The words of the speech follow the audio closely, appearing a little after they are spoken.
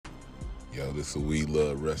Yo, this is We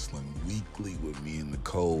Love Wrestling Weekly with me and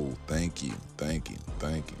Nicole. Thank you, thank you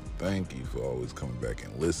for always coming back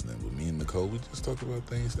and listening. With me and Nicole, we just talk about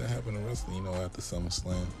things that happen in wrestling, after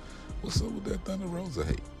SummerSlam. What's up with that Thunder Rosa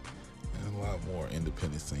hate? And a lot more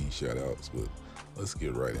independent scene shout outs, but let's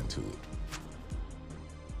get right into it.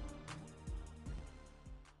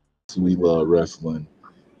 We Love Wrestling,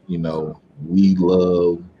 We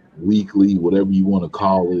Love Weekly, whatever you want to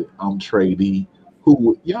call it. I'm Trey D.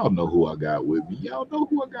 Who y'all know who I got with me? Y'all know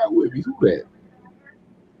who I got with me. Who that?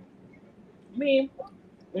 Me,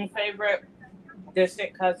 my favorite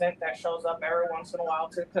distant cousin that shows up every once in a while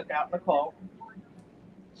to cook out, Nicole.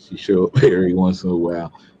 She show up every once in a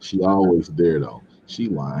while. She always there though. She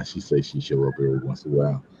lying. She say she show up every once in a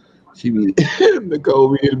while. She be Nicole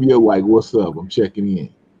be hitting me up like, "What's up? I'm checking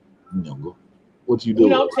in." What you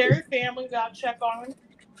doing? Terry family got to check on him.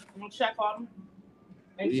 I'm gonna check on him.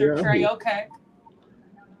 Make sure Yeah. Trey okay.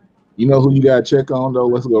 You know who you gotta check on though?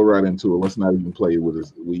 Let's go right into it. Let's not even play with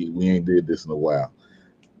this. We ain't did this in a while.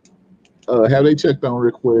 Have they checked on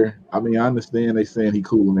Ric Flair? I mean, I understand they saying he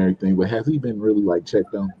cool and everything, but has he been really like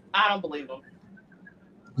checked on? I don't believe him.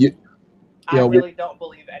 Yeah. I really don't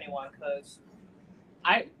believe anyone because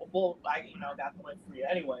I got the link for you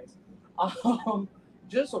anyways.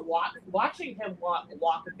 Just watching him walk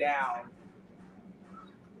down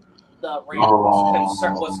the ramp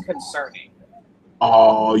was concerning.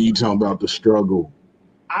 Oh, you talking about the struggle?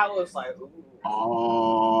 I was like, ooh.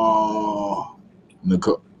 Oh,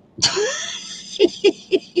 Nicole.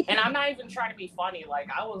 And I'm not even trying to be funny. Like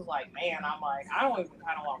I was like, man, I don't even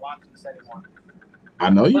kind of want to watch this anymore.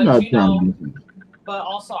 I know you're not trying to. But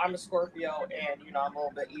also, I'm a Scorpio, and I'm a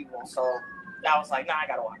little bit evil, so I was like, nah, I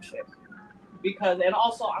gotta watch it. And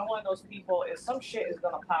also, I'm one of those people. If some shit is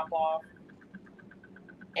gonna pop off,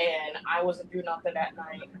 and I wasn't doing nothing that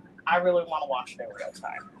night, I really want to watch it in real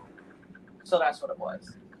time. So that's what it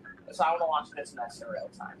was. So I want to watch this mess in real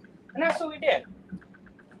time, and that's what we did.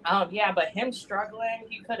 But him struggling,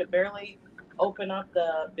 he could have barely opened up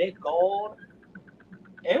the big gold.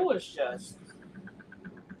 It was just.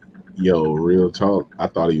 Yo, real talk. I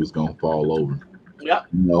thought he was gonna fall over. Yep.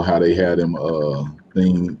 You know how they had him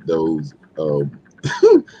those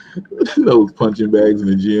those punching bags in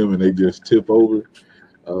the gym and they just tip over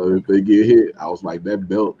if they get hit. I was like,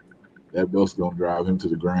 belt's gonna drive him to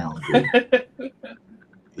the ground.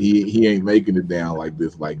 he ain't making it down like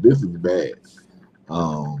this. Like this is bad.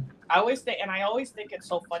 I always think it's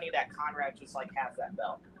so funny that Conrad just like has that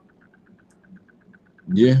belt.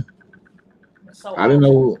 Yeah. So I didn't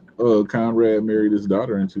know Conrad married his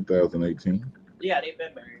daughter in 2018. Yeah, they've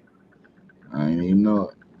been married. I ain't even know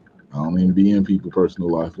it. I don't even be in people's personal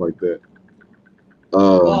life like that.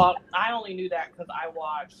 Well, I only knew that because I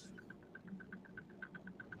watched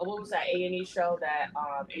what was that A&E show that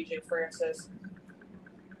AJ Francis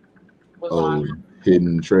was on?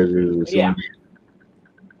 Hidden Treasures or something. Yeah.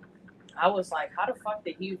 I was like, how the fuck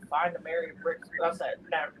did he find a married Rick? I said,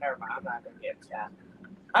 never mind. I'm not gonna get into that.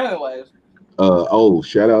 Anyways.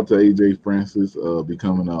 Shout out to AJ Francis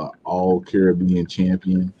becoming an All Caribbean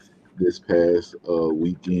champion this past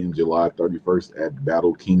weekend, July 31st at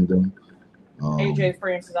Battle Kingdom. AJ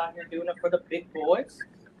Francis out here doing it for the big boys.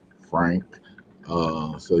 Frank.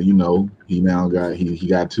 So he now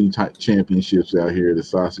got two championships out here: the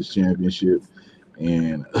Sausage Championship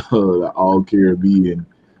and the All Caribbean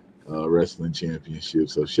Wrestling Championship.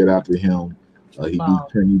 So shout out to him. He beat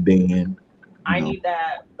Penny Dan. I need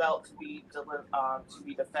that belt to be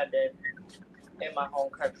defended in my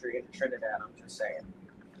home country in Trinidad. I'm just saying.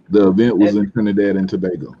 The event was in Trinidad and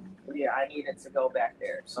Tobago. Yeah, I need it to go back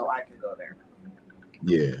there so I can go there.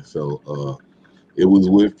 Yeah, so it was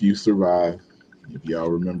with Few Survive. If y'all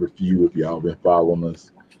remember Few, if y'all been following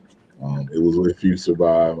us, it was with Few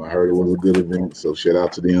Survive. I heard it was a good event, so shout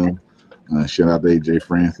out to them. Shout out to AJ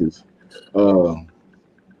Francis.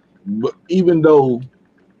 But even though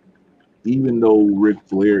Ric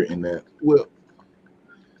Flair in that,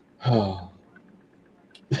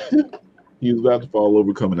 he was about to fall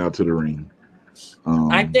over coming out to the ring.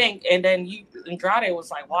 I think, and then Andrade was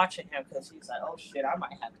like watching him because he's like, "Oh shit, I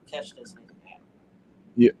might have to catch this nigga."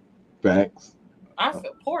 Yeah, facts. I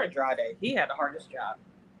feel poor Andrade. He had the hardest job.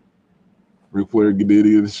 Ric Flair did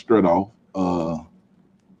his strut off.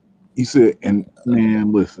 He said, and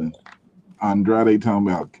man, listen, Andrade talking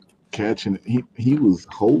about catching. He was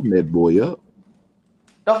holding that boy up.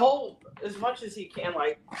 The whole, as much as he can,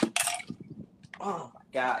 like, oh my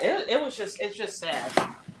god, it's just sad.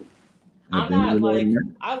 I'm not like,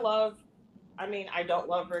 I don't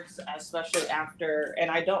love Rick, especially after, and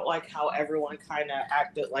I don't like how everyone kind of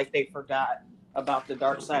acted like they forgot about the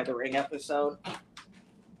Dark Side of the Ring episode.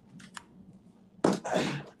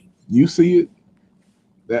 You see it?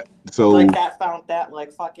 That so like that found that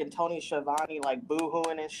like fucking Tony Schiavone like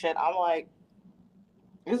boohooing and shit. I'm like,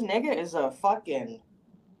 this nigga is a fucking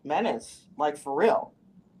menace, like for real.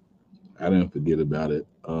 I didn't forget about it.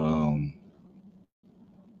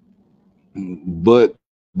 But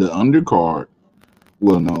the undercard,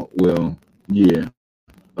 well, no, well, yeah.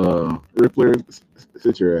 Ric Flair,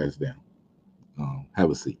 sit your ass down. Have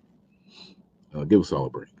a seat. Give us all a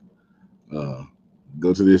break. Uh,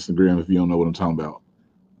 go to the Instagram if you don't know what I'm talking about.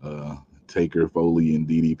 Uh, Taker, Foley, and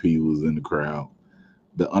DDP was in the crowd.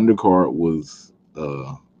 The undercard was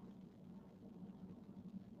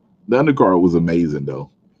amazing though.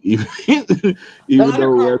 Even The even though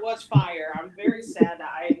undercard was fire. I'm very sad that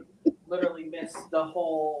I literally missed the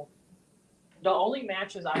whole. The only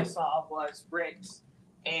matches I saw was Rick's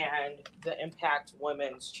and the Impact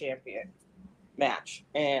Women's Champion match,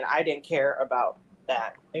 and I didn't care about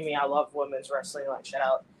that. I mean, I love women's wrestling. Like, shout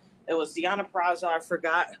out. It was Deonna Purrazzo. I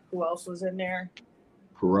forgot who else was in there.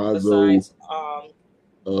 Purrazzo, Besides,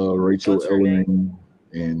 Rachel what's her name?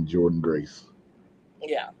 Ellering, and Jordan Grace.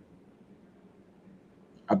 Yeah,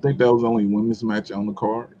 I think that was the only women's match on the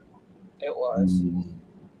card. it was.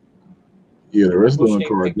 Yeah, the rest of Wish the they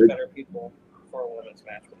card. picked better people for a women's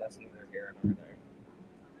match, but that's neither here nor there.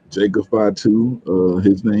 Jacob Fatu,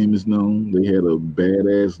 his name is known. They had a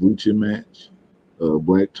badass lucha match.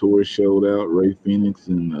 Black Taurus showed out. Ray Phoenix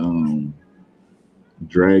and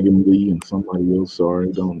Dragon Lee and somebody else.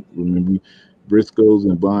 Sorry, don't remember. Briscoes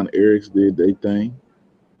and Von Erichs did their thing.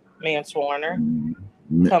 Mance Warner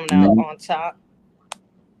coming out on top.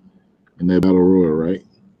 In that battle royal, right?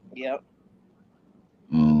 Yep.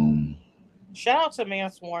 Shout out to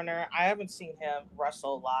Mance Warner. I haven't seen him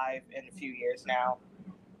wrestle live in a few years now,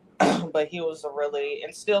 but he was a really,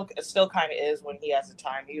 and still kind of is when he has the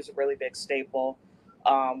time. He was a really big staple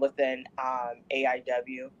within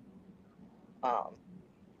AIW.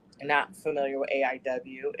 Not familiar with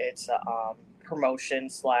AIW? It's a promotion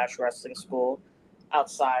 / wrestling school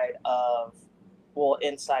outside of, well,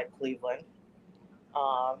 inside Cleveland.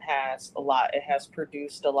 It has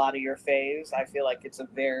produced a lot of your faves. I feel like it's a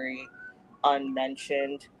very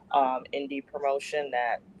unmentioned indie promotion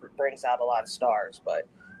that brings out a lot of stars, but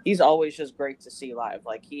he's always just great to see live.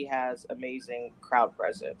 Like, he has amazing crowd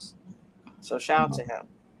presence. So shout out to him.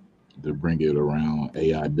 To bring it around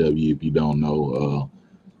AIW, if you don't know,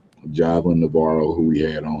 Jocelyn Navarro, who we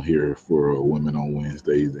had on here for Women on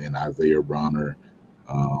Wednesdays, and Isaiah Bronner,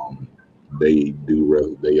 they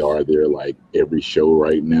are there like every show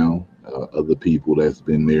right now. Other people that's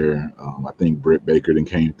been there, I think Britt Baker then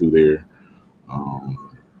came through there.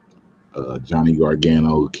 Johnny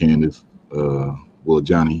Gargano, Candice,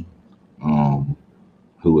 Johnny.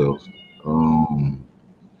 Who else?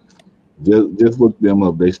 Just look them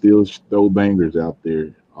up. They still throw bangers out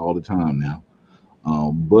there all the time now.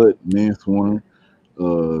 But Mance Warner,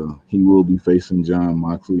 he will be facing John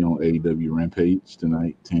Moxley on AEW Rampage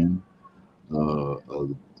tonight, 10. A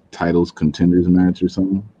titles contenders match or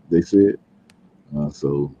something, they said.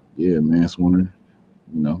 So yeah, Mance Warner,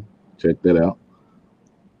 check that out.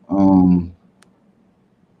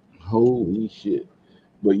 Holy shit.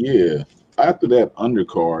 But yeah, after that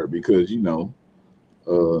undercard, because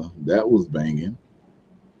that was banging.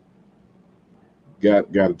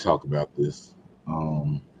 Got to talk about this.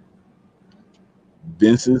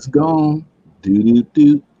 Vince is gone. Do.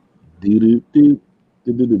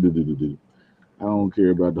 I don't care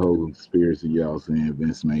about the whole conspiracy y'all saying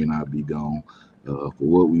Vince may not be gone. For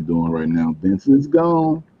what we doing right now, Vince is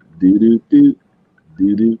gone.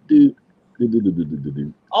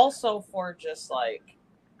 Also, for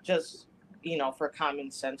for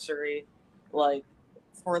common sensory, like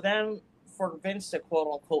for Vince to quote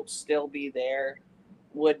unquote still be there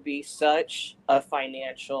would be such a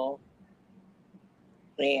financial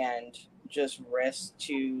and just risk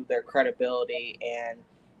to their credibility, and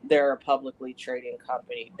they're a publicly trading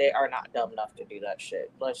company. They are not dumb enough to do that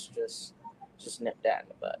shit. Let's just nip that in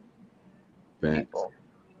the bud. Facts.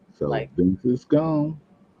 So Vince is gone.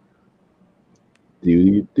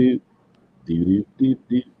 You think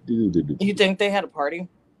they had a party?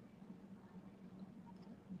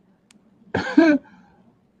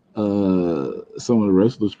 Some of the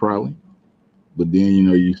wrestlers probably, but then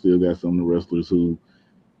you still got some of the wrestlers who,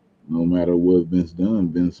 no matter what Vince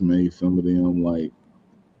done, Vince made some of them like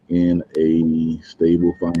in a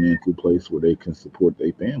stable financial place where they can support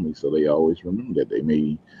their family. So they always remember that. They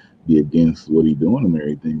may be against what he's doing and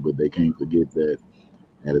everything, but they can't forget that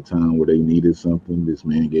at a time where they needed something, this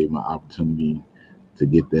man gave them an opportunity to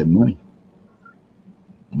get that money,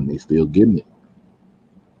 and they still getting it.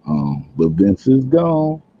 But Vince is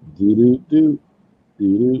gone.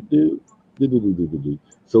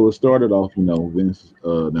 So it started off, Vince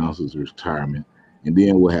announces retirement, and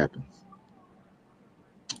then what happens?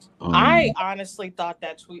 I honestly thought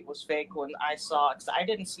that tweet was fake when I saw, because I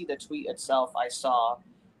didn't see the tweet itself. I saw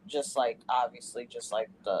just like, obviously, just like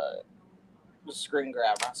the screen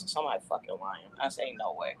grab. I said, somebody fucking lying. I said, ain't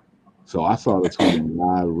no way. So I saw the tweet in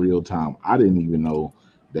live real time. I didn't even know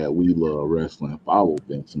that We Love Wrestling followed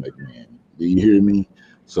Vince McMahon. Do you hear me?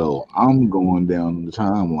 So I'm going down the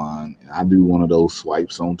timeline and I do one of those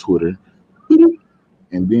swipes on Twitter.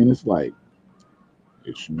 And then it's like,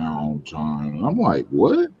 it's now time. And I'm like,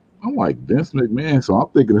 what? I'm like, Vince McMahon. So I'm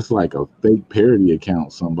thinking it's like a fake parody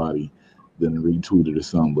account somebody then retweeted or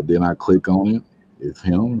something. But then I click on it. It's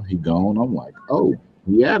him. He gone. I'm like, oh,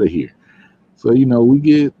 he out of here. So we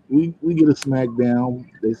get a SmackDown.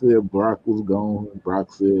 They said Brock was gone.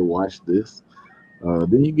 Brock said, "Watch this."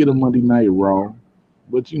 Then you get a Monday Night Raw,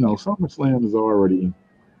 but SummerSlam has already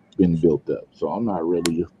been built up, so I'm not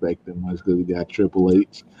really expecting much because we got Triple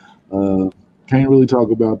H. Uh, can't really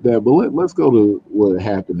talk about that, but let's go to what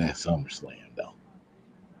happened at SummerSlam though.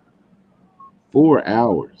 4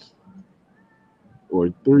 hours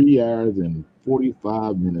or 3 hours and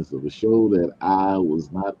 45 minutes of a show that I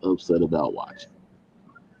was not upset about watching.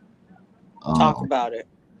 Talk about it.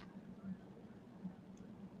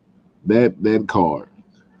 That card.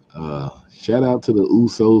 Shout out to the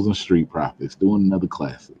Usos and Street Profits doing another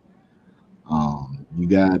classic. You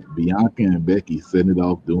got Bianca and Becky setting it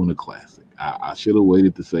off doing a classic. I should have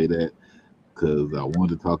waited to say that because I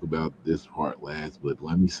wanted to talk about this part last, but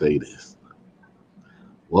let me say this.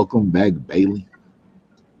 Welcome back, Bailey.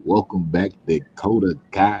 Welcome back, Dakota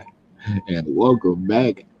Kai. And welcome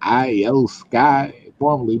back, Io Sky,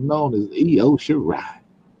 formerly known as Io Shirai.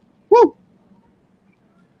 Woo!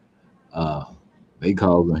 They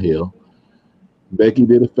causing hell. Becky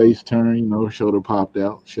did a face turn, her shoulder popped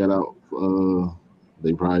out. Shout out.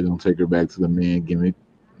 They probably gonna take her back to the man gimmick,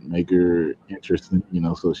 make her interesting,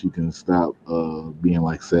 so she can stop being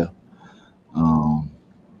like Seth.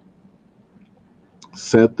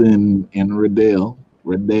 Seth and Riddle,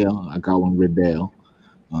 I call him Riddle,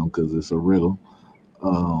 because it's a riddle.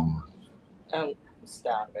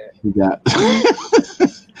 Stop it.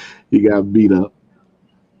 He got beat up.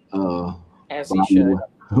 As he should.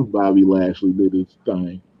 Bobby Lashley did his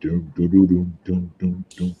thing.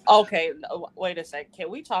 Okay, wait a second. Can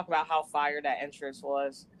we talk about how fire that entrance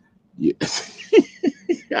was? Yes.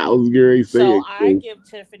 I was going to say so I give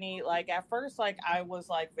Tiffany, at first, I was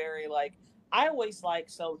very I always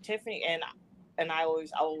so Tiffany and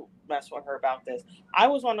I'll mess with her about this. I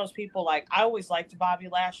was one of those people I always liked Bobby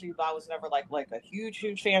Lashley, but I was never like a huge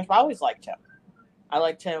fan. But I always liked him. I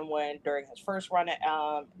liked him during his first run at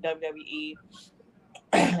WWE,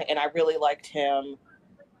 and I really liked him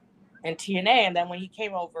in TNA. And then when he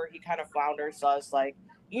came over, he kind of floundered. So I was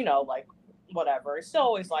whatever. I still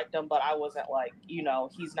always liked him, but I wasn't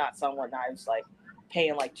he's not someone I was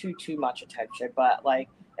paying too much attention. But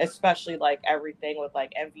especially everything with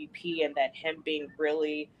MVP and then him being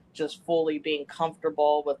really just fully being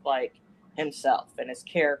comfortable with himself and his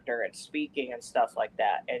character and speaking and stuff like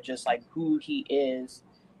that, and just who he is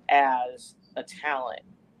as a talent.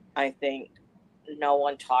 I think no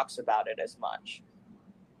one talks about it as much.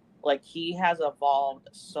 He has evolved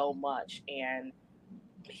so much, and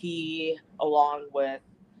he, along with,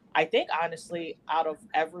 I think honestly, out of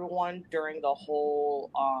everyone during the whole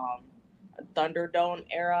Thunderdome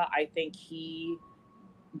era, I think he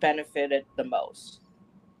benefited the most,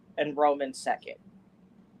 and Roman second.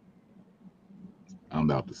 I'm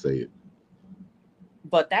about to say it.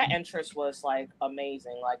 But that entrance was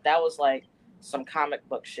amazing. That was some comic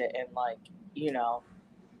book shit and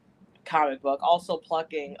comic book. Also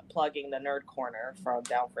plugging the Nerd Corner from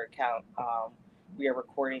Down for Account. We are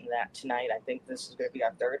recording that tonight. I think this is going to be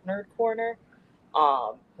our third Nerd Corner.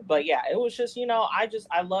 But yeah, it was just,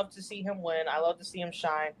 I love to see him win. I love to see him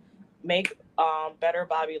shine. Make better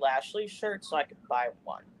Bobby Lashley shirts so I could buy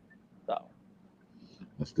one. So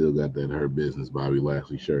I still got that Her Business Bobby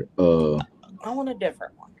Lashley shirt. I want a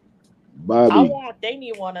different one. Bobby. They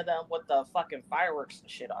need one of them with the fucking fireworks and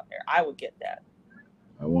shit on there. I would get that.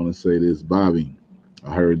 I want to say this, Bobby.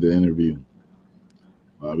 I heard the interview.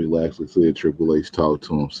 Bobby Lashley said Triple H talked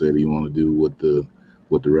to him, said he want to do what the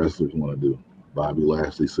wrestlers want to do. Bobby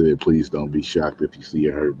Lashley said, please don't be shocked if you see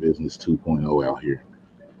a Hurt Business 2.0 out here.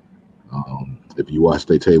 If you watch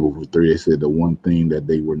their table for three, they said the one thing that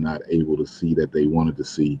they were not able to see that they wanted to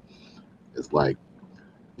see is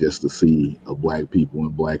just to see a black people in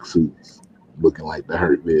black suits looking like the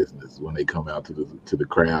Hurt Business when they come out to the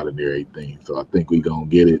crowd and everything. So I think we're gonna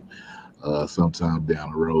get it sometime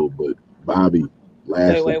down the road. But Bobby,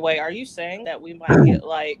 Wait. Are you saying that we might get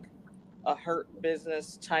like a Hurt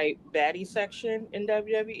Business type baddie section in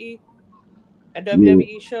WWE and Yeah.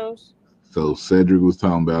 WWE shows? So Cedric was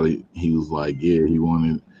talking about it. He was like, yeah,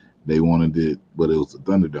 they wanted it, but it was the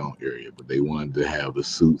Thunderdome area, but they wanted to have the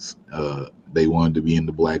suits. They wanted to be in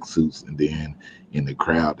the black suits, and then in the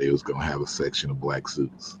crowd, they was gonna have a section of black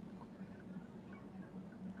suits.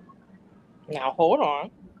 Now hold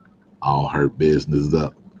on. All Hurt Business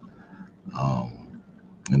up.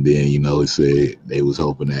 And then it said they was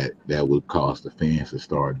hoping that would cause the fans to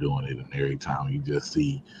start doing it, and every time you just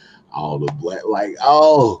see all the black, like,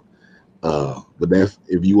 oh. But that's,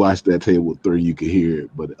 if you watch that table 3, you could hear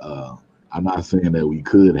it. But I'm not saying that we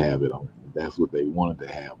could have it on. That's what they wanted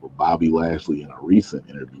to have. But Bobby Lashley, in a recent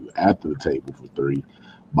interview after the table for 3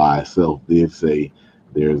 by itself, did say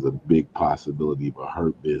there's a big possibility of a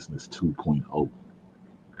Hurt Business 2.0.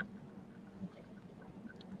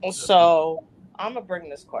 So I'm gonna bring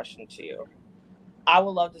this question to you. I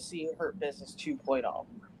would love to see Hurt Business 2.0.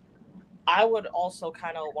 I would also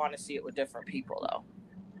kind of want to see it with different people, though.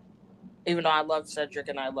 Even though I love Cedric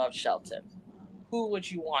and I love Shelton, who would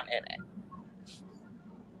you want in it?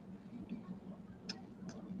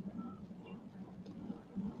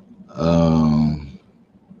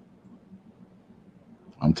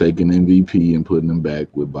 I'm taking MVP and putting him back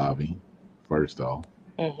with Bobby. First off.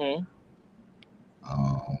 Mm-hmm.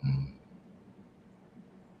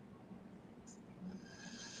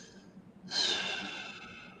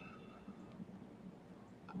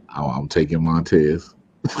 I'm taking Montez.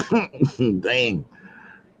 Dang.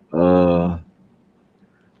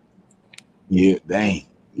 Yeah, dang.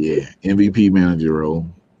 Yeah. MVP manager role.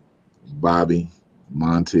 Bobby,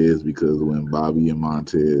 Montez, because when Bobby and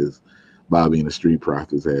the Street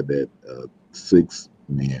Profits had that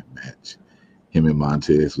 6-man match, him and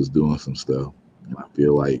Montez was doing some stuff. And I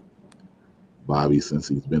feel like Bobby, since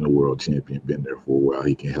he's been a world champion, been there for a while,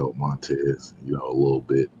 he can help Montez, a little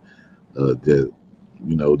bit.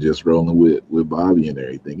 Just rolling with Bobby and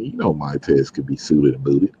everything. Montez could be suited and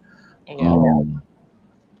booted. Yeah.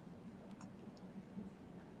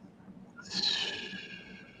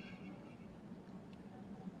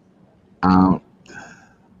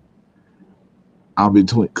 I'm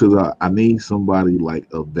between, because I need somebody like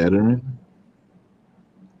a veteran.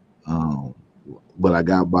 But I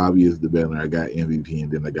got Bobby as the veteran. I got MVP,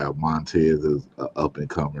 and then I got Montez as an up and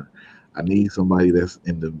comer. I need somebody that's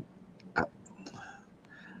in the.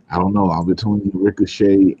 I don't know. I'm between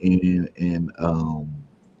Ricochet and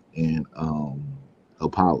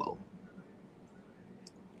Apollo.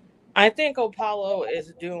 I think Apollo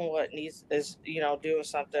is doing what needs is doing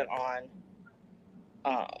something on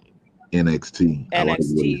NXT.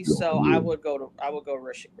 NXT. So I would go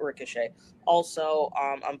Ricochet. Also,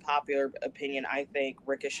 unpopular opinion. I think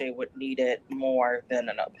Ricochet would need it more than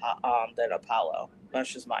Apollo.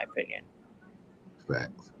 That's just my opinion.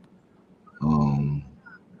 Facts.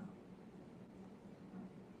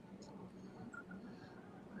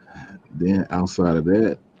 Then outside of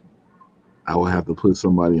that, I would have to put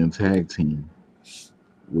somebody in tag team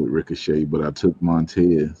with Ricochet, but I took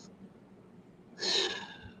Montez.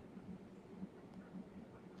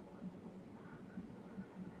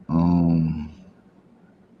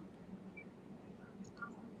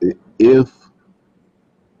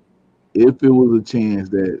 If it was a chance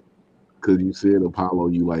that, because you said Apollo,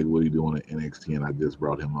 you like what he doing at NXT, and I just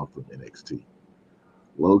brought him up from NXT.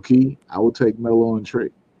 Low key, I would take Melo and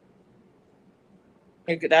Trick.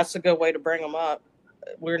 That's a good way to bring them up.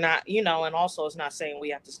 We're not, and also it's not saying we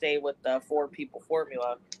have to stay with the 4 people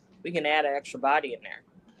formula. We can add an extra body in there.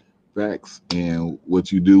 Facts. And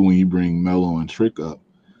what you do when you bring Melo and Trick up,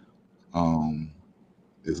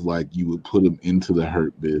 is like you would put them into the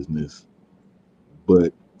Hurt Business,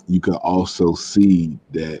 but you could also see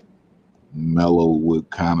that Melo would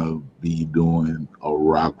kind of be doing a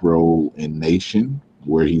Rock Roll in Nation,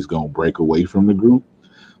 where he's going to break away from the group.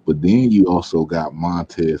 But then you also got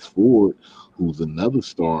Montez Ford, who's another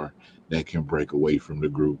star that can break away from the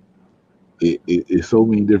group. It's so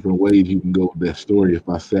many different ways you can go with that story. If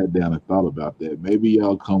I sat down and thought about that, maybe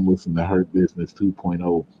y'all come listen to Hurt Business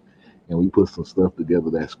 2.0, and we put some stuff together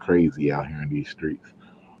that's crazy out here in these streets.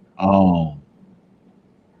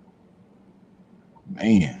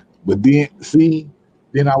 Man. But then,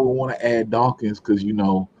 then I would want to add Dawkins, because,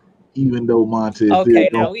 even though Montez. Okay,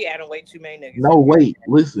 now we adding way too many niggas. No, wait,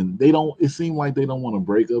 listen. They don't. It seemed like they don't want to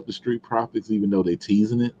break up the Street Profits, even though they're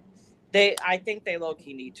teasing it. I think they low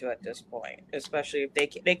key need to at this point, especially if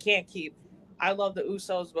they can't keep. I love the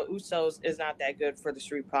Usos, but Usos is not that good for the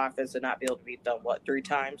Street Profits to not be able to beat them 3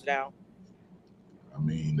 times now. I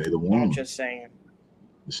mean, they the one. I'm just saying.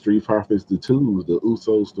 The Street Profits the twos, the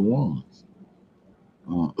Usos the ones.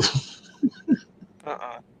 Uh,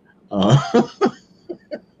 Uh-uh. uh,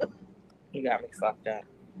 You got me fucked up.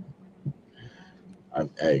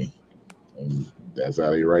 hey, that's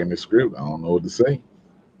how they writing the script. I don't know what to say.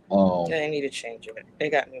 They need to change it. They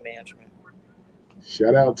got new management.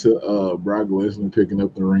 Shout out to Brock Lesnar picking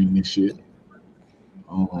up the ring and shit.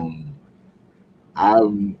 Um,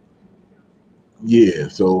 I'm yeah.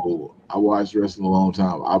 So I watched wrestling a long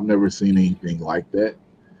time. I've never seen anything like that.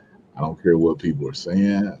 I don't care what people are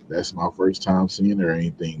saying. That's my first time seeing it or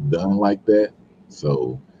anything done like that.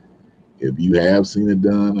 So if you have seen it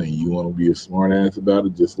done and you want to be a smart ass about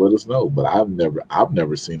it, just let us know. But I've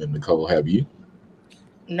never seen it, Nicole. Have you?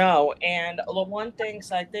 No, and the one thing,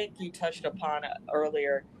 so I think you touched upon it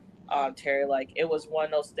earlier, Terry, like it was one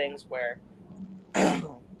of those things where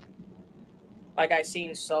like I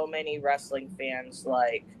seen so many wrestling fans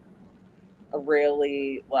like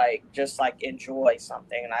really like just like enjoy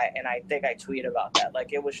something, and I think I tweeted about that.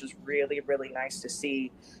 Like it was just really nice to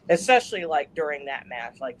see, especially like during that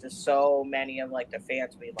match, like just so many of like the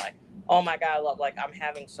fans be like, oh my god, I love, like I'm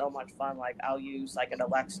having so much fun. Like I'll use like an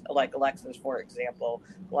Alexis for example.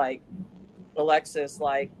 Like Alexis,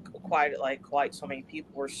 quite so many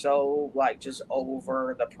people were so like just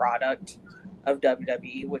over the product of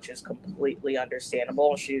WWE, which is completely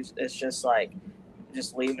understandable. It's just like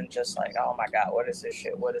just leaving, just like, oh my god, what is this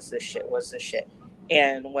shit? What is this shit? What's this shit?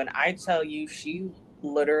 And when I tell you, she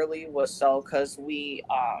literally was so, because we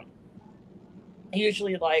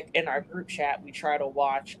usually like in our group chat we try to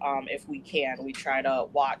watch, if we can, we try to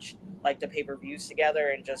watch like the pay-per-views together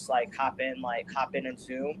and just like hop in and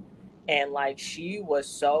zoom, and like she was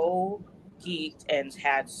so geeked and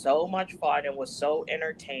had so much fun and was so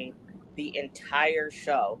entertained the entire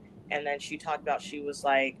show. And then she talked about,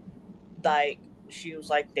 like she was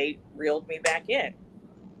like, they reeled me back in.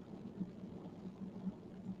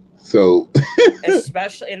 So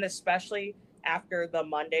especially after the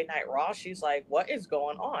Monday Night Raw, she's like, what is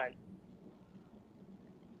going on?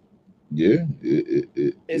 yeah,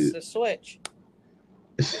 It's the switch.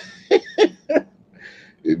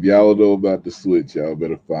 if y'all know about the switch, y'all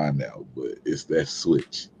better find out. But it's that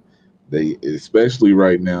switch. They especially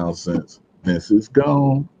right now since it's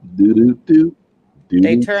gone. Do do do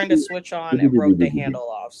They do turned the switch on and broke the do. handle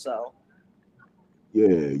off. So Yeah,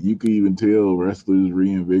 you can even tell wrestlers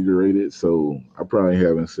reinvigorated. So I probably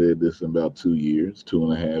haven't said this in about 2 years,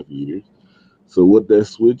 2.5 years. So what that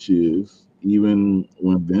switch is, even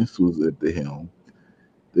when Vince was at the helm,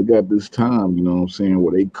 they got this time, you know what I'm saying,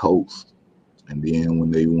 where they coast, and then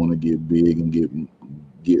when they want to get big and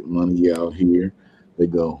get money out here, they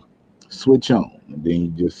go switch on, and then you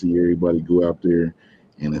just see everybody go out there,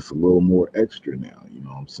 and it's a little more extra now. You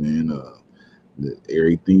know what I'm saying?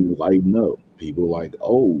 Everything lighten up. People like,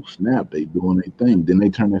 oh snap, they doing their thing. Then they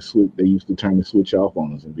turn that switch. They used to turn the switch off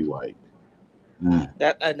on us and be like, nah.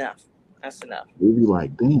 that enough. That's enough. We'd be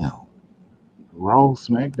like, damn, Raw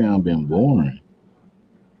SmackDown been boring.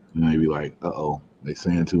 And they be like, uh oh, they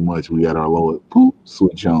saying too much. We got our lower poop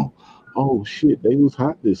switch on. Oh shit, they was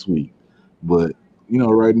hot this week. But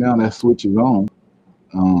right now that switch is on.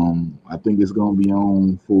 I think it's gonna be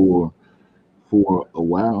on for a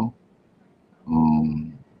while.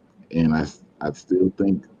 Um, and I still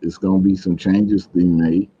think it's gonna be some changes being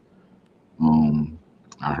made. Um,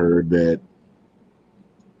 I heard that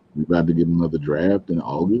we're about to get another draft in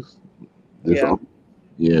August. This Yeah.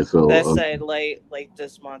 yeah, so Let's say late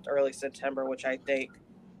this month, early September, which I think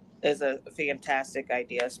is a fantastic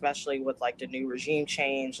idea, especially with like the new regime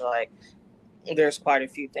change. Like there's quite a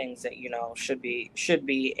few things that should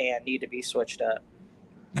be and need to be switched up.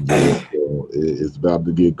 yeah, so it's about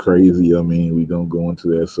to get crazy. I mean, we're gonna go into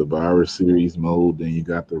that Survivor Series mode. Then you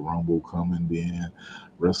got the Rumble coming, then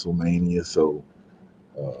WrestleMania. So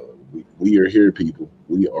we are here, people.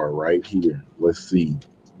 We are right here. Let's see.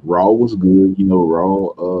 Raw was good.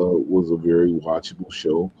 Raw was a very watchable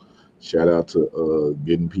show. Shout out to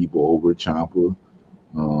getting people over Champa.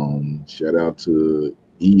 Shout out to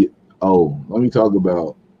E. Oh, let me talk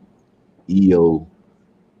about EO,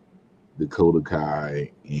 Dakota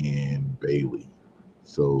Kai, and Bailey.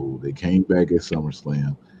 So they came back at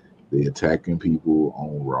SummerSlam. They attacking people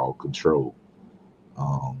on Raw Control.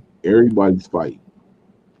 Everybody's fighting.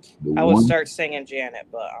 The I would one start singing Janet,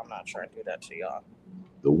 but I'm not trying to do that to y'all.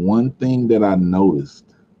 the one thing that I noticed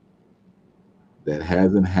that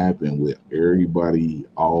hasn't happened with everybody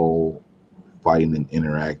all fighting and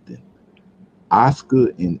interacting.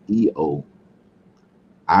 Asuka and Io,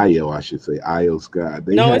 I should say, Io Sky.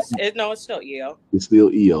 It's still EO. It's still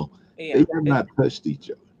Io. They Yeah. have not touched each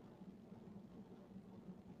other.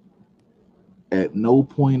 At no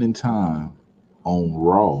point in time on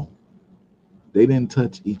Raw, they didn't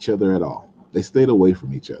touch each other at all. They stayed away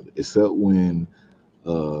from each other, except when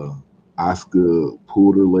uh Asuka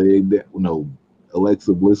pulled her leg down. No,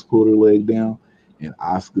 Alexa Bliss pulled her leg down, and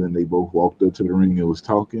Asuka and they both walked up to the ring and was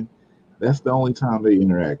talking. That's the only time they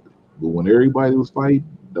interacted. But when everybody was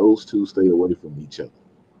fighting, those two stayed away from each other.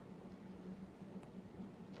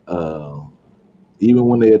 Uh, Even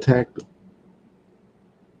when they attacked them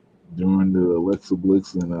during the Alexa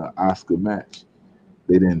Bliss and Asuka match,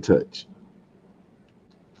 they didn't touch.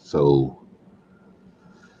 So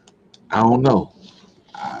I don't know.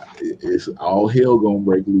 It's all hell gonna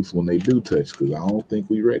break loose when they do touch because I don't think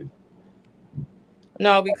we ready.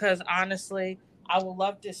 No, because honestly, I would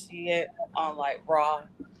love to see it on like Raw,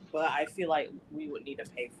 but I feel like we would need to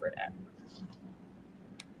pay for that.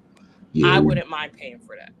 Yeah, I wouldn't mind paying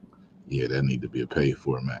for that. Yeah, that need to be a paid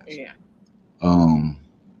for match. Yeah.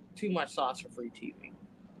 Too much sauce for free TV.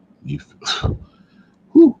 You,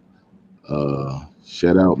 whew.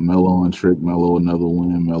 Shout out Mello and Trick. Mello another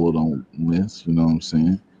win. Mello don't miss. You know what I'm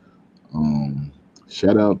saying?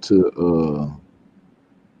 Shout out to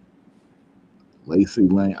Lacey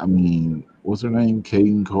Lane. I mean, what's her name?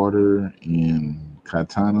 Kaden Carter and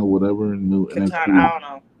Katana, whatever. New Katana, I don't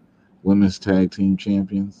know. Women's tag team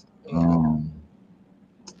champions. Yeah.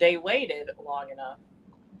 They waited long enough.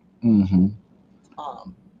 Mm-hmm.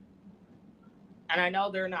 And I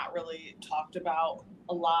know they're not really talked about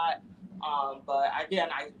a lot. But again,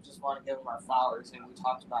 I just want to give them our flowers, and we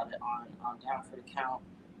talked about it on Down for the Count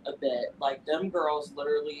a bit. Like, them girls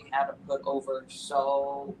literally had to put over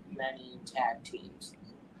so many tag teams.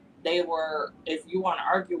 They were, if you want to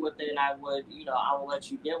argue with it, and I will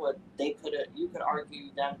let you deal with, you could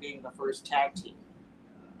argue them being the first tag team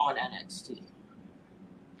on NXT.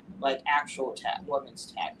 Like, actual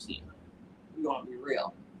women's tag team. You want to be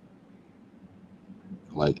real.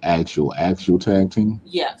 Like actual tag team?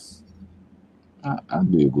 Yes. I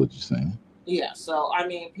dig what you're saying. Yeah, so I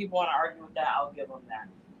mean, people want to argue with that, I'll give them that.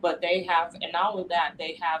 But they have, and not only that,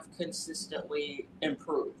 they have consistently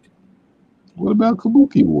improved. What about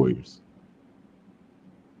Kabuki Warriors?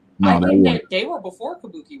 No, I think they were before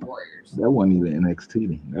Kabuki Warriors. That wasn't even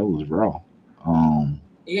NXT. That was Raw.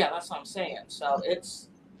 Yeah, that's what I'm saying. So it's,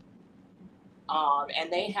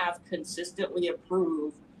 and they have consistently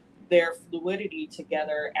improved. Their fluidity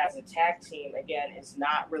together as a tag team, again, is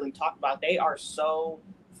not really talked about. They are so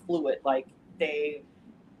fluid. Like,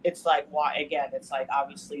 it's like, why, again, it's like,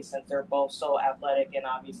 obviously, since they're both so athletic, and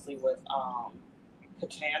obviously with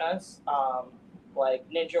Katana's, like,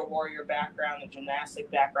 Ninja Warrior background and gymnastic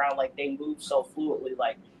background, like, they move so fluidly.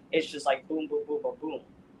 Like, it's just like boom, boom, boom, boom, boom.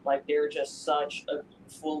 Like, they're just such a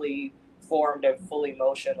fully formed and fully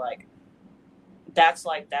motion. Like, that's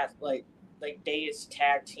like that, like they is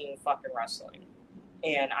tag team fucking wrestling,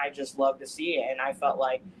 and I just love to see it. And I felt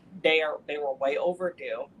like they were way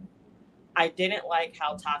overdue. I didn't like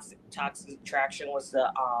how Toxic Attraction was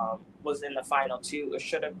in the final two. It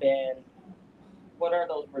should have been, what are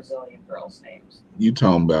those Brazilian girls' names? You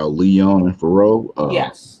talking about Leon and Faro?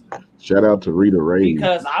 Yes. Shout out to Rita Ray.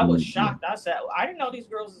 Because I was shocked. I said, I didn't know these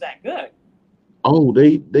girls was that good. Oh,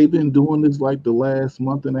 they've been doing this like the last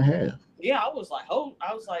month and a half. Yeah, I was like,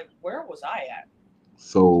 where was I at?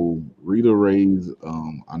 So Rita Ray's,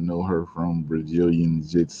 I know her from Brazilian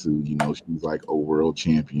Jiu-Jitsu. You know, she's like a world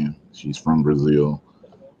champion. She's from Brazil.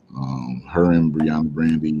 Her and Brianna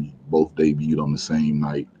Brandy both debuted on the same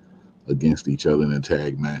night against each other in a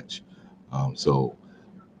tag match. So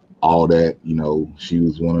all that, you know, she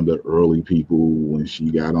was one of the early people when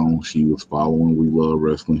she got on. She was following We Love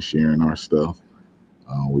Wrestling, sharing our stuff.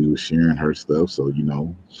 We were sharing her stuff, so you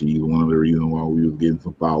know she's one of the reasons why we was getting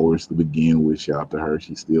some followers to begin with. Shout out to her;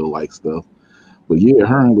 she still likes stuff. But yeah,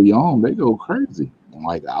 her and Leon, they go crazy.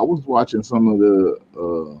 Like, I was watching some of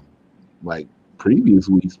the like previous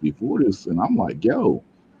weeks before this, and I'm like, yo,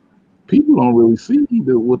 people don't really see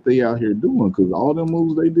what they out here doing, because all the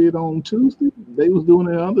moves they did on Tuesday, they was doing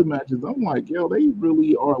in other matches. I'm like, yo, they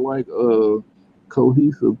really are like a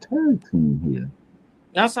cohesive tag team here.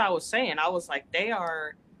 That's what I was saying. I was like, they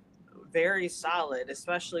are very solid,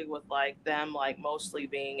 especially with like them like mostly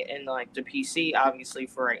being in like the PC, obviously,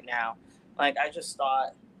 for right now. Like, I just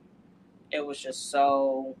thought it was just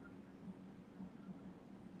so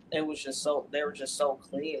they were just so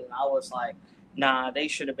clean. And I was like, nah, they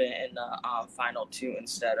should have been in the final two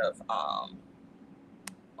instead of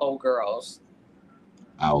Old Girls.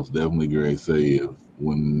 I was definitely going to say,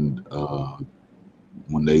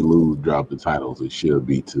 when they lose, drop the titles, it should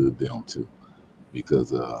be to them too,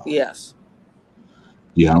 because yes,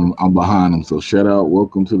 yeah, I'm behind them. So shout out,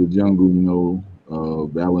 welcome to the jungle. You know,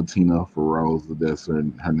 Valentina Feroz. That's her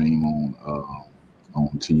name on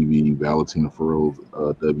TV. Valentina Feroz,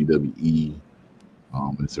 WWE.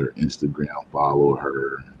 It's her Instagram. Follow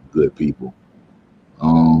her. Good people.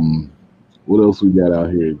 Um, what else we got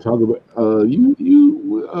out here? Talk about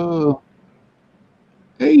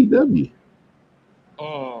AEW.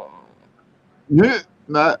 Mm. Yeah,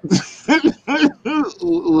 not.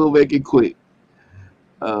 We'll make it quick.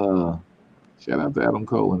 Uh, Shout out to Adam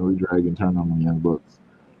Cole and Redragon turn on the Young Bucks.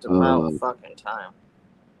 It's about fucking time.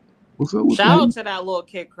 What's up with Shout that? out to that little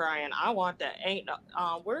kid crying. I want that. Ain't no.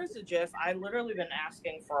 Where's the GIF? I literally been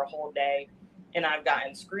asking for a whole day, and I've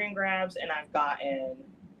gotten screen grabs, and I've gotten.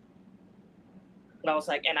 And I was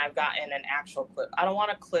like, and I've gotten an actual clip. I don't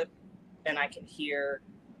want a clip, and I can hear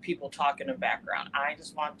people talking in the background. I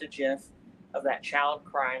just want the GIF of that child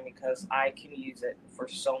crying because I can use it for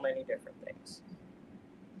so many different things.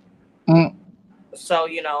 So,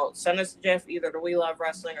 send us a GIF either to We Love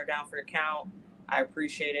Wrestling or Down for the Count. I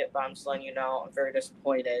appreciate it, but I'm just letting you know I'm very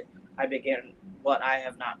disappointed. I begin what I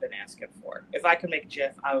have not been asking for. If I could make a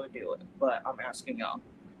GIF, I would do it, but I'm asking y'all.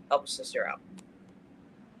 Help a sister out.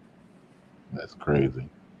 That's crazy.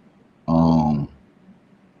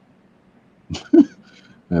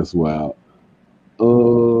 That's wild.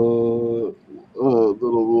 What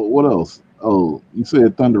else? Oh, you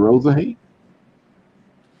said Thunder Rosa hate?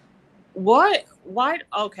 What? Why?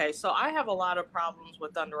 Okay, so I have a lot of problems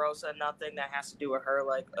with Thunder Rosa. Nothing that has to do with her.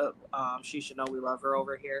 Like, she should know we love her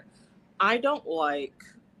over here. I don't like.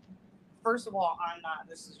 First of all, I'm not.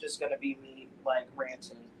 This is just gonna be me like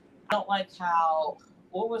ranting. I don't like how.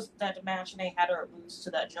 What was that match they had her lose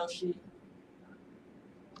to that Joshi?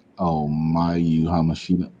 Oh, Mayu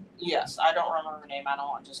Hamashita. Yes, I don't remember her name. I don't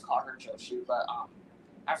want to just call her Joshi, but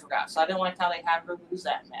I forgot. So I didn't like how they had her lose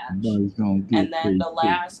that match. And then the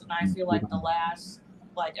last, and I feel like the last,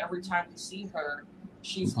 like every time we see her,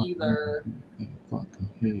 she's either in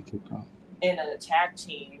a tag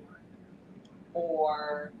team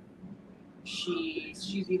or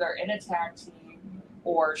she's either in a tag team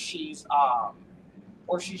or she's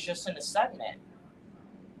just in a segment.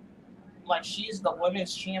 Like, she's the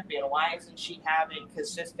women's champion. Why isn't she having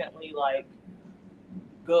consistently like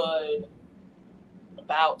good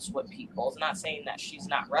bouts with people? It's not saying that she's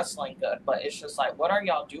not wrestling good, but it's just like, what are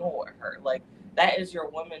y'all doing with her? Like, that is your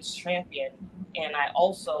women's champion. And I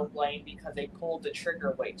also blame because they pulled the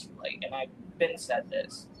trigger way too late. And I've been said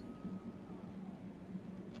this.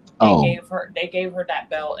 They gave her that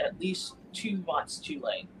belt at least 2 months too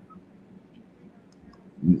late.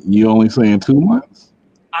 You only saying 2 months?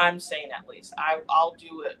 I'm saying at least. I'll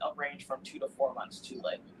do it a range from 2 to 4 months too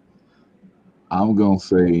late. I'm gonna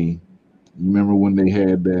say, you remember when they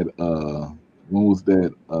had that when was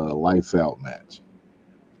that lights out match?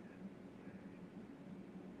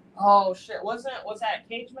 Oh shit. Was that a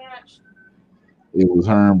cage match? It was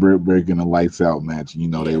her and Britt Baker in a lights out match.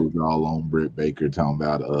 They was all on Britt Baker talking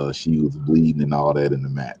about she was bleeding and all that in the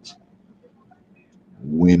match.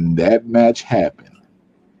 When that match happened,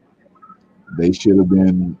 they should have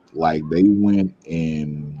been like, they went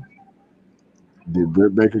and did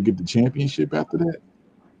Britt Baker get the championship after that?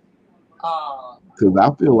 Because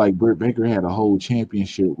I feel like Britt Baker had a whole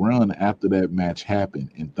championship run after that match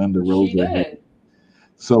happened, and Thunder Rosa had.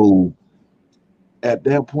 So at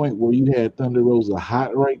that point where you had Thunder Rosa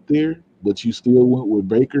hot right there, but you still went with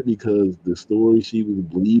Baker because the story, she was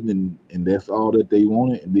bleeding, and that's all that they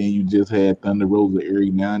wanted, and then you just had Thunder Rosa every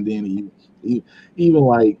now and then, and you even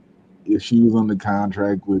like, if she was under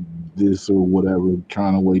contract with this or whatever,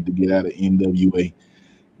 trying to wait to get out of NWA,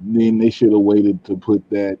 then they should have waited to put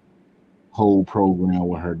that whole program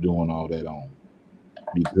with her doing all that on.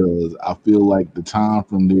 Because I feel like the time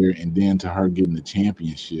from there and then to her getting the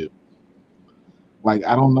championship, like,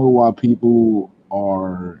 I don't know why people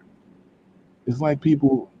are, it's like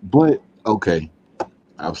people, but okay,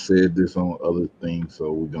 I've said this on other things, so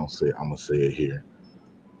I'm gonna say it here.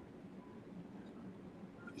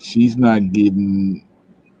 She's not getting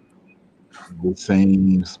the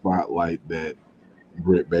same spotlight that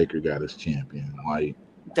Britt Baker got as champion. Like,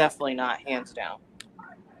 definitely not, hands down.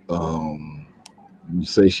 You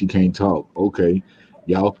say she can't talk. Okay,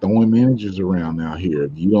 y'all throwing managers around now here.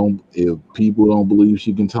 If people don't believe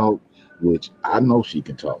she can talk, which I know she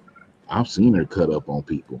can talk. I've seen her cut up on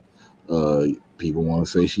people. People want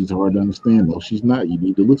to say she's hard to understand. No, she's not. You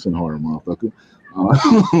need to listen harder, motherfucker.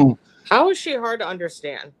 How is she hard to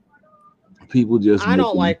understand? People just, I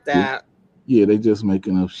don't like that. Yeah, they just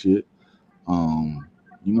making up shit.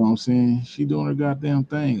 You know what I'm saying? She doing her goddamn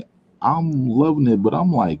thing. I'm loving it, but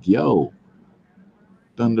I'm like, yo,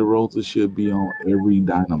 Thunder Rosa should be on every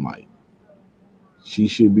Dynamite. She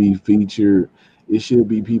should be featured. it should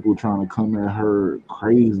be people trying to come at her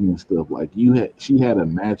crazy and stuff. Like she had a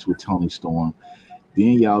match with Tony Storm,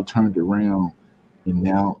 then y'all turned around, and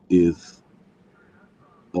now is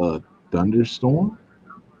a Thunderstorm.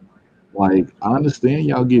 Like I understand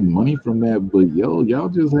y'all getting money from that, but y'all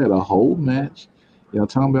just had a whole match. Y'all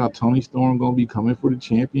talking about Tony Storm gonna be coming for the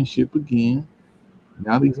championship again.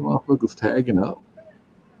 Now these motherfuckers tagging up.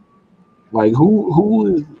 Like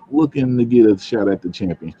who is looking to get a shot at the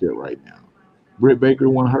championship right now? Britt Baker,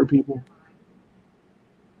 one of her people.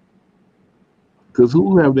 Because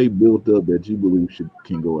who have they built up that you believe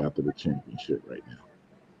can go after the championship right now?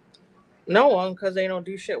 No one, because they don't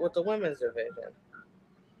do shit with the women's division.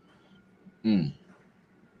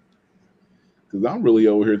 Because I'm really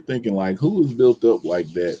over here thinking, like, who is built up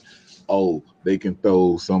like that? Oh, they can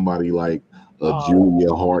throw somebody like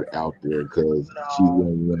Julia Hart out there because she's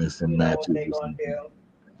going to win some matches. What they going to do?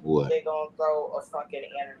 What? They going to throw a fucking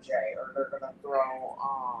Anna Jay, or they're going to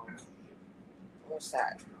throw, what's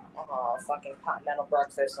that? Fucking Continental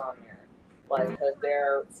Breakfast on there. Like, because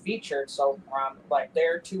they're featured so like,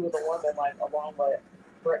 they're two of the women, like, along with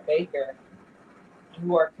Britt Baker,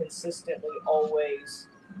 who are consistently always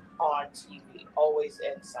on TV, always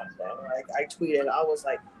in something. Like, I tweeted, I was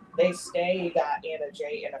like, they got Anna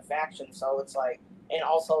Jay in a faction, so it's like, and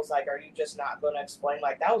also it's like, are you just not going to explain?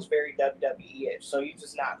 Like, that was very WWE-ish, so you're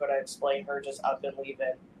just not going to explain her just up and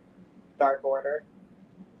leaving Dark Order?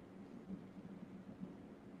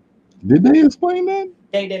 Did they explain that?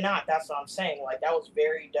 They did not. That's what I'm saying. Like, that was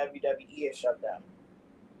very WWE-ish of them.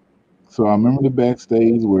 So I remember the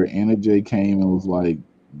backstage where Anna Jay came and was like,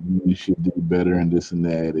 you should do better and this and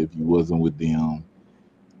that if you wasn't with them.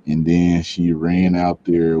 And then she ran out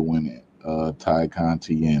there when Ty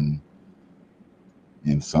Conti and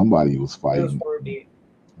somebody was fighting. It was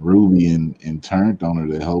Ruby and turned on her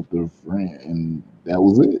to help her friend, and that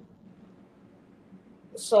was it.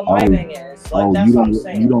 So my thing is, like, that's what I'm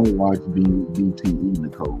saying. You don't watch BTE,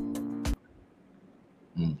 Nicole.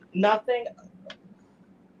 Nothing.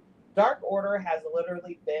 Dark Order has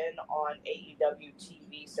literally been on AEW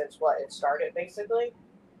TV since it started, basically.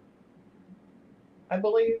 I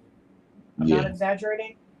believe. I'm not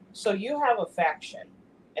exaggerating. So you have a faction.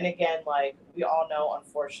 And again, like, we all know,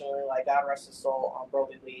 unfortunately, like, God rest his soul,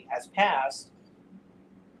 Brody Lee has passed.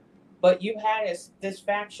 But you had this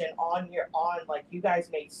faction like, you guys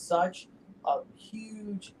made such a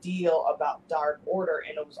huge deal about Dark Order,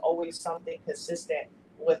 and it was always something consistent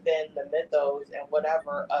within the mythos and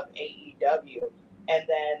whatever of AEW. And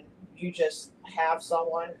then you just have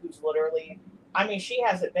someone who's literally, I mean, she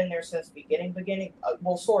hasn't been there since beginning,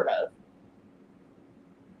 well, sort of.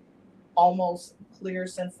 Almost clear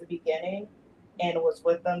since the beginning, and was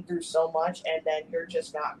with them through so much, and then you're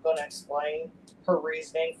just not going to explain her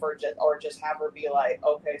reasoning for just have her be like,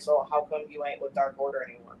 okay, so how come you ain't with Dark Order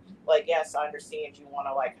anymore? Like, yes, I understand you want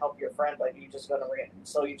to, like, help your friend, but you're just going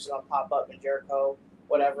to pop up in Jericho,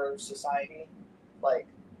 whatever society, like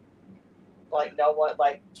no what,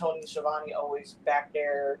 like Tony Schiavone always back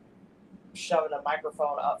there shoving a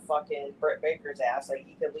microphone up fucking Britt Baker's ass. Like,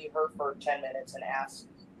 he could leave her for 10 minutes and ask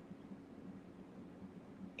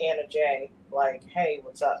Anna Jay, like, hey,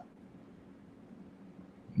 what's up?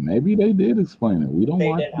 Maybe they did explain it. We don't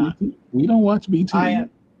watch BT. We don't watch BT. I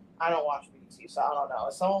don't watch BT, so I don't know.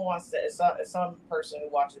 If someone wants to, if some person who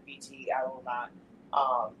watches BT, I will not.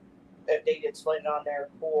 If they explained it on there,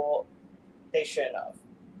 cool. They shouldn't have.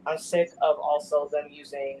 I'm sick of also them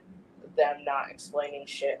not explaining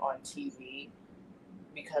shit on TV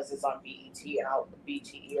because it's on BET and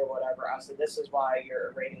BTE or whatever. I said, this is why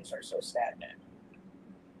your ratings are so stagnant.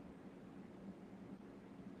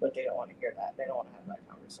 But they don't want to hear that. They don't want to have that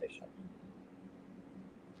conversation.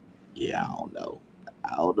 Yeah,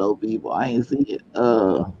 I don't know, people. I ain't see it.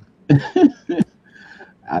 I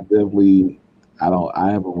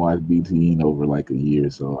haven't watched BT in over like a year,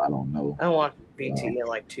 so I don't know. I watched BT in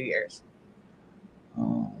like 2 years.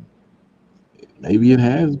 Maybe it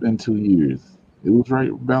has been 2 years. It was right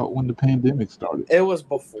about when the pandemic started. It was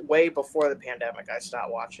way before the pandemic I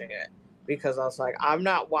stopped watching it because I was like, I'm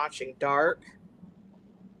not watching Dark,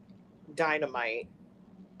 Dynamite,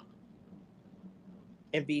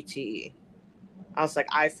 and BTE. I was like,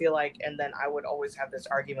 I feel like, and then I would always have this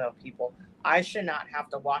argument with people. I should not have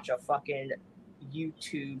to watch a fucking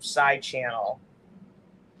YouTube side channel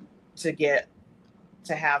to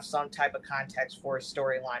have some type of context for a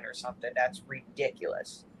storyline or something. That's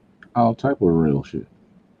ridiculous. All type of real shit.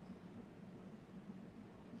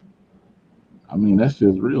 I mean, that's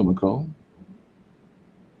just real, Nicole.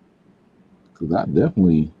 Because I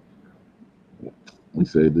definitely, we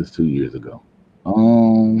said this 2 years ago.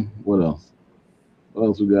 What else? What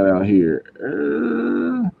else we got out here?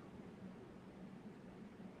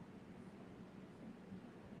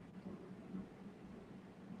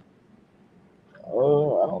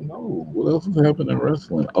 I don't know. What else has happened in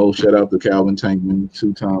wrestling? Oh, shout out to Calvin Tankman,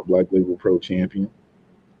 two-time Black Label Pro champion.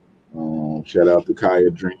 Shout out to Kaya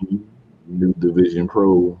Dream, new Division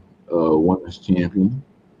Pro Women's champion.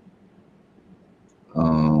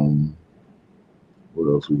 Um, what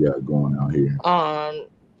else we got going out here?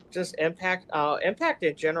 Just Impact. Impact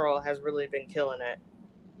in general has really been killing it.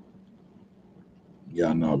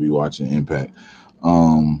 Y'all know I'll be watching Impact.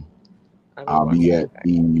 I'll be at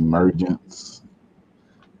the Emergence.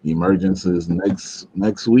 The Emergence is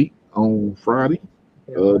next week on Friday.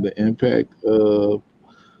 The Impact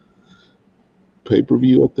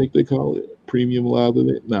pay-per-view, I think they call it. Premium live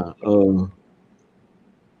event. Nah.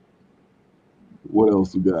 What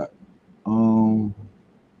else we got?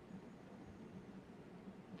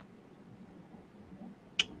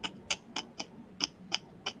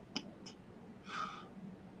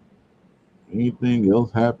 Anything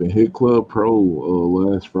else happened? Hit Club Pro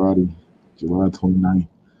last Friday, July 29th.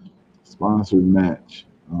 Sponsored match.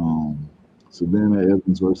 Savannah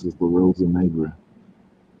Evans versus La Rosa Negra.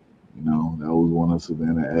 You know, that was one of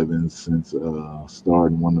Savannah Evans since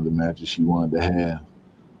starting one of the matches she wanted to have.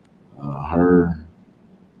 La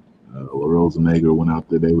Rosa Negra went out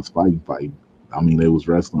there. They was fighting. I mean, they was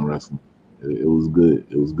wrestling. It was good.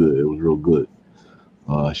 It was real good.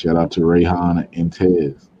 Shout out to Rayhan and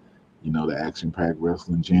Tez. You know, the Action Pack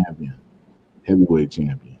Wrestling champion, heavyweight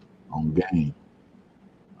champion on Game.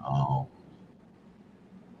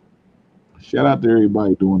 Shout out to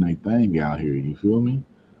everybody doing their thing out here. You feel me?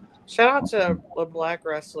 Shout out to the Black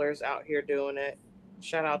wrestlers out here doing it.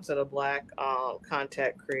 Shout out to the Black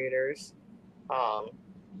content creators.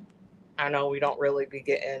 I know we don't really be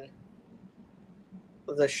getting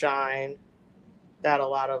the shine that a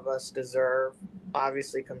lot of us deserve,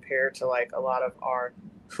 obviously compared to like a lot of our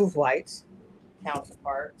white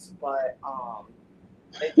counterparts, but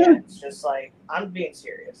again, it's just like, I'm being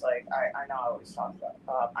serious. Like I know I always talk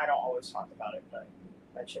about I don't always talk about it, but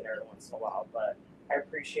I mention it every once in a while. But I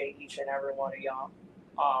appreciate each and every one of y'all.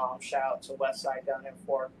 Shout out to Westside Gun and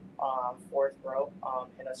Fourth Row.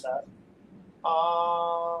 Hit us up.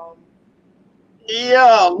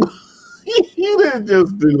 Yo, you didn't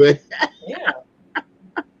just do that. Yeah.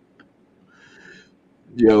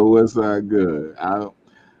 Yo, Westside Good.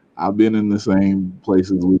 I've been in the same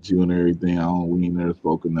places with you and everything. We ain't never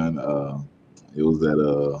spoken none. It was at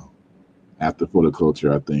after For the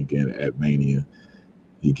Culture, I think, at Mania.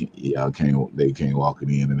 They came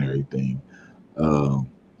walking in and everything. But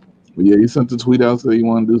yeah, he sent a tweet out saying he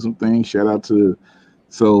wanted to do some things. Shout out to.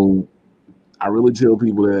 So I really tell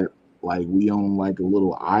people that like we on like a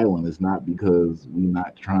little island. It's not because we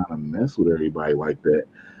not trying to mess with everybody like that.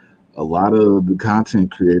 A lot of the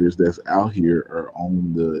content creators that's out here are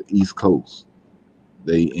on the East Coast.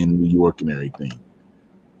 They in New York and everything.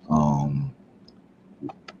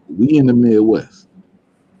 We in the Midwest.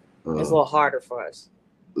 It's a little harder for us.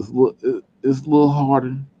 It's a little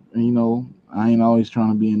harder. And, you know, I ain't always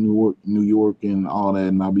trying to be in New York and all that,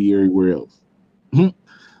 and I'll be everywhere else.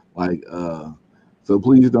 Like, so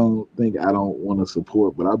please don't think I don't want to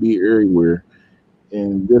support, but I'll be everywhere.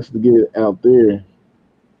 And just to get it out there,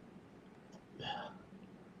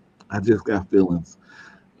 I just got feelings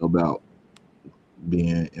about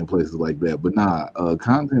being in places like that. But nah,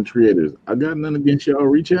 content creators, I got nothing against y'all.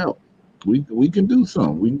 Reach out. We can do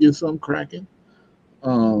something. We can get something cracking.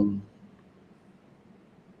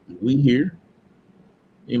 We here.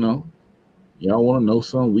 You know, y'all want to know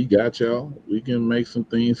something? We got y'all. We can make some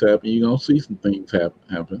things happen. You're gonna see some things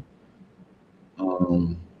happen.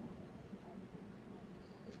 But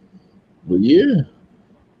yeah.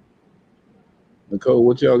 Nicole,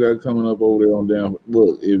 what y'all got coming up over there on Down?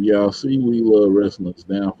 Look, if y'all see We Love Wrestling, it's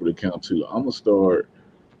Down for the Count too. I'm gonna start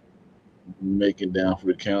making Down for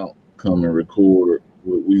the Count come and record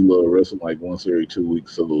with We Love Wrestling like once every 2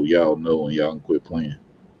 weeks, so y'all know and y'all can quit playing.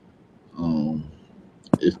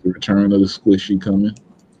 It's the return of the Squishy coming.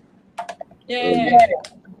 Yeah.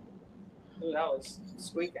 Ooh, that was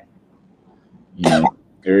squeaking. Yeah,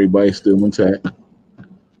 everybody's still intact.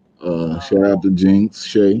 Shout out to Jinx,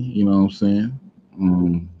 Shay. You know what I'm saying?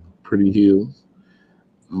 Pretty Heels.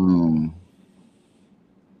 Lovely.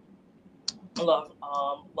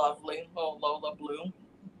 Oh, Lola Blue.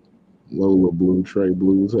 Lola Blue, Trey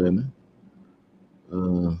Blue was happening.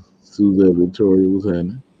 Suzette Victoria was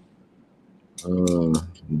happening.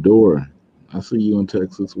 Dora, I see you in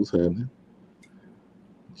Texas. What's happening?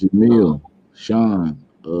 Jamil, Sean,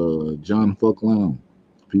 John Fuck Lam.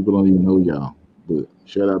 People don't even know y'all. But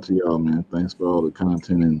shout out to y'all, man. Thanks for all the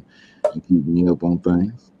content and keeping me up on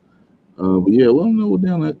things. But yeah, let them know what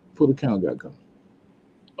down that for the count got coming.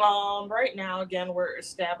 Right now, again, we're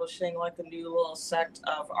establishing like a new little sect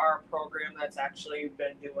of our program that's actually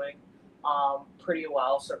been doing pretty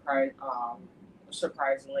well,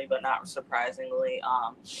 surprisingly, but not surprisingly.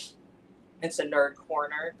 It's a nerd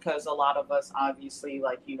corner because a lot of us, obviously,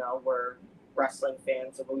 like, we're wrestling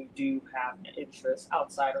fans and we do have interests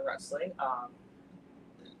outside of wrestling,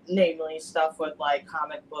 namely stuff with like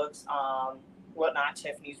comic books, whatnot.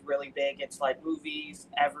 Tiffany's really big. It's like movies.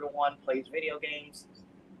 Everyone plays video games.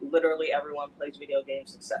 Literally everyone plays video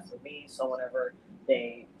games except for me. So whenever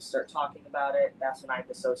they start talking about it, that's when I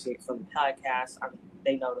dissociate from the podcast.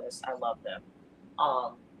 They know this. I love them.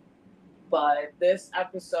 Um, but this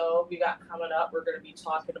episode we got coming up, we're going to be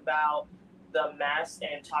talking about the mess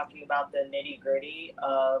and talking about the nitty gritty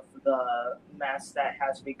of the mess that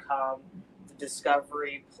has become the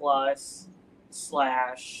Discovery Plus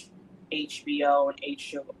slash HBO and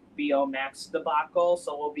HBO Max debacle.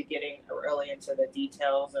 So we'll be getting really into the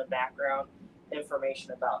details and background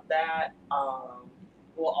information about that.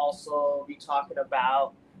 We'll also be talking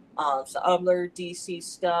about some other DC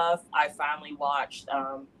stuff. I finally watched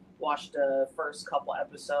the first couple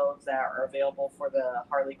episodes that are available for the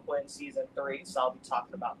Harley Quinn season 3, so I'll be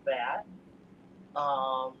talking about that.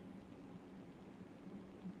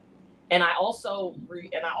 And I also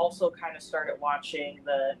kind of started watching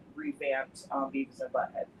the revamped Beavis and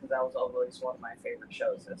Butthead because that was always one of my favorite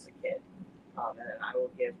shows as a kid. And I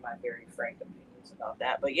will give my very frank opinions about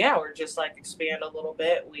that. But yeah, we're just like expand a little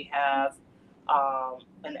bit. We have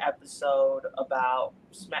an episode about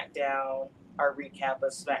SmackDown, our recap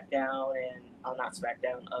of SmackDown and not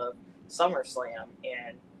SmackDown, of SummerSlam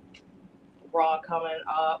and Raw coming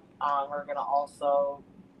up. We're gonna also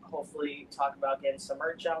hopefully talk about getting some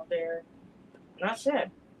merch out there. And that's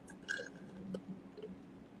it.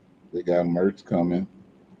 They got merch coming.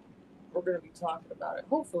 We're gonna be talking about it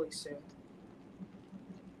hopefully soon.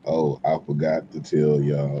 Oh, I forgot to tell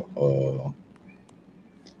y'all.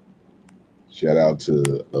 Shout out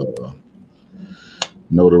to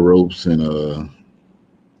Know the Ropes and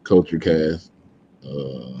Culture Cast.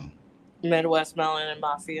 Midwest Melon and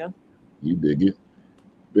Mafia. You dig it.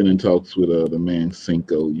 Been in talks with the man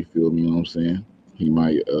Cinco, you feel me, you know what I'm saying? He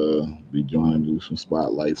might be joining to do some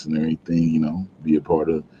spotlights and everything, be a part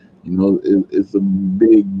of, it's a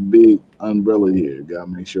big umbrella here. Gotta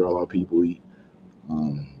make sure all our people eat,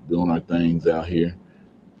 doing our things out here.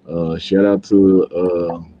 Shout out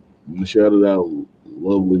to shout it out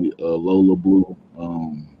lovely Lola Blue.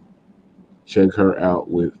 Check her out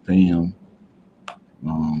with fam.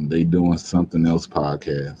 They doing something else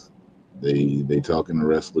podcast. They talking to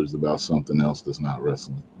wrestlers about something else that's not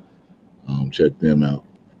wrestling. Check them out.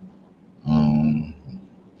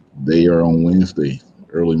 They are on Wednesday,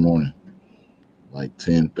 early morning, like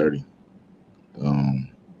 10:30.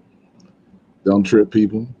 Don't trip,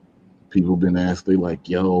 people. People been asked, they like,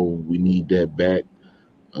 yo, we need that back.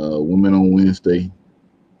 Women on Wednesday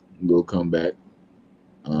will come back.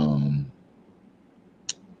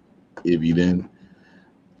 If you didn't,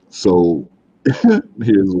 so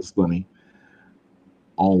here's what's funny.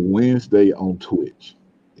 On Wednesday on Twitch,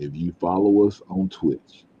 if you follow us on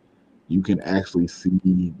Twitch, you can actually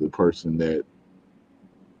see the person that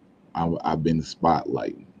I've been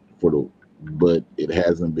spotlighting but it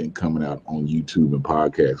hasn't been coming out on YouTube and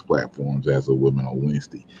podcast platforms as of Women on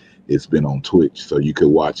Wednesday. It's been on Twitch, so you could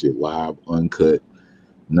watch it live, uncut,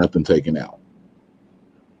 nothing taken out.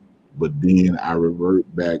 But then I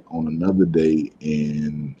revert back on another day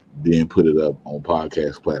and then put it up on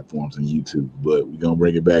podcast platforms and YouTube. But we're gonna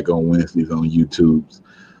bring it back on Wednesdays on YouTube's.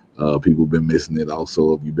 People been missing it.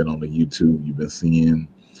 Also, if you've been on the YouTube, you've been seeing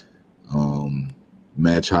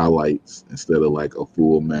match highlights instead of like a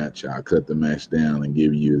full match. I cut the match down and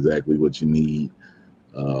give you exactly what you need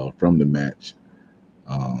from the match.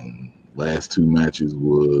 Last two matches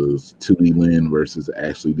was Tootie Lynn versus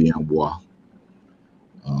Ashley D'Amboise.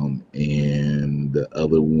 And the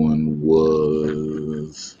other one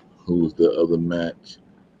was, who was the other match?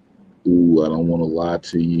 Ooh, I don't want to lie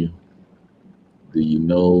to you. Do you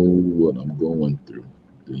know what I'm going through?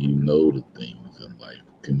 Do you know the things in life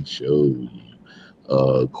can show you?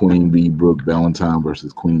 Queen Bee Brooke Valentine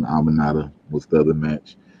versus Queen Aminata was the other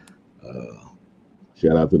match.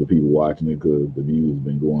 Shout out to the people watching it because the views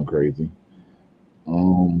been going crazy.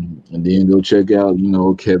 And then go check out,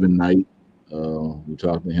 Kevin Knight. We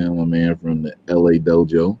talked to him, a man from the LA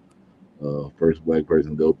Dojo. First black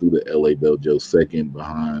person to go through the LA Dojo, second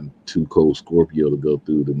behind Too Cold Scorpio to go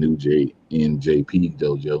through the NJP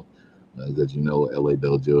Dojo. Because LA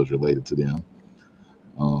Dojo is related to them.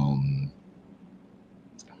 Um,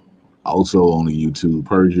 Also on the YouTube,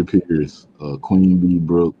 Persia Pierce, Queen Bee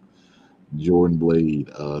Brooke, Jordan Blade,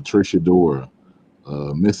 Trisha Dora,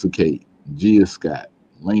 Missa Kate, Gia Scott,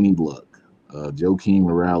 Laney Luck, Joaquin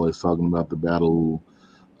Morales talking about the Battle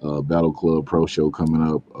Club Pro Show coming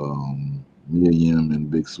up. Mia Yim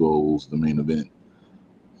and Big Swole's the main event.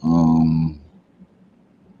 Um,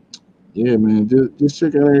 yeah, man, just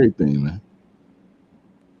check out everything, man.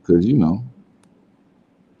 Cause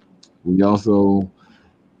we also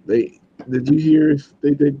they did you hear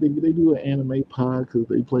they do an anime pod because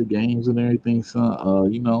they play games and everything. So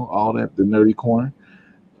all that the nerdy corner.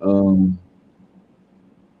 Um,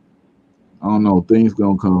 I don't know, things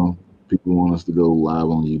gonna come. People want us to go live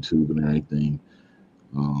on YouTube and everything.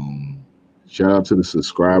 Um, Shout out to the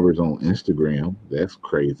subscribers on Instagram. That's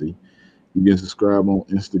crazy. You can subscribe on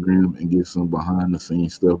Instagram and get some behind the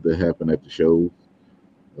scenes stuff that happened at the show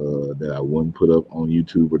that I wouldn't put up on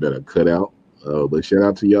YouTube or that I cut out. But shout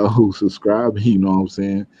out to y'all who subscribe. You know what I'm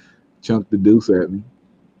saying? Chunk the deuce at me.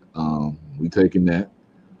 We taking that.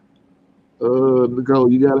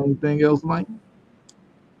 Nicole, you got anything else, Mike?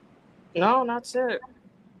 No, that's it.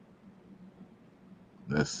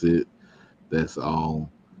 That's it. That's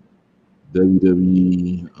all.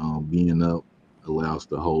 WWE being up allows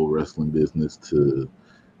the whole wrestling business to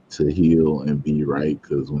heal and be right.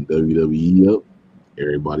 Because when WWE up,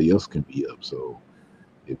 everybody else can be up. So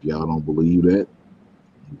if y'all don't believe that,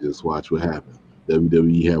 just watch what happens.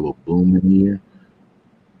 WWE have a booming year.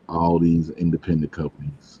 All these independent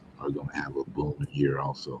companies are gonna have a booming year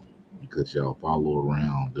also because y'all follow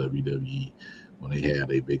around WWE when they have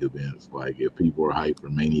their big events. Like if people are hyped for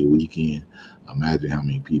Mania weekend, imagine how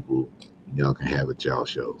many people y'all can have at y'all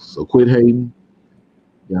shows. So quit hating.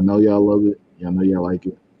 Y'all know y'all love it. Y'all know y'all like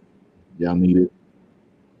it. Y'all need it.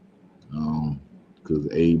 Because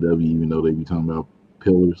AEW, even though they be talking about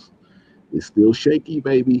pillars, it's still shaky,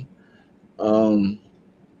 baby. But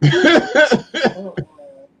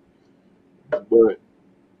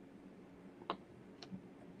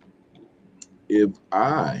if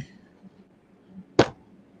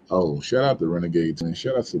shout out to Renegade Twin,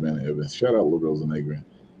 shout out Savannah Evans, shout out LaRosa Negrin,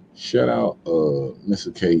 shout out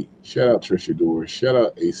Missa Kate, shout out Trisha Dora, shout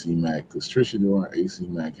out AC Mack, because Trisha Dora and AC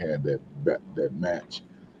Mack had that match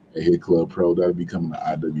at Hit Club Pro. That'll be coming to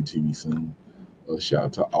IWTV soon. Shout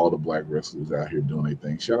out to all the black wrestlers out here doing their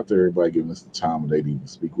thing. Shout out to everybody giving us the time of day to even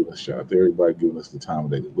speak with us. Shout out to everybody giving us the time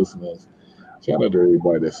of day to listen to us. Shout out to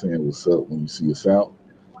everybody that's saying what's up when you see us out.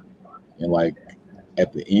 And like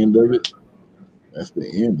at the end of it, that's the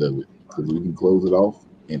end of it. Because we can close it off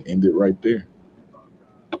and end it right there.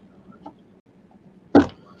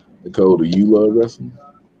 Nicole, do you love wrestling?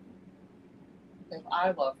 If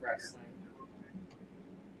I love wrestling,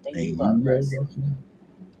 then And you love wrestling.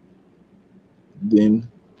 Then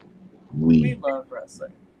We love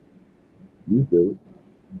wrestling. You feel it.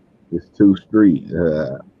 It's too street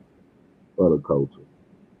for the culture.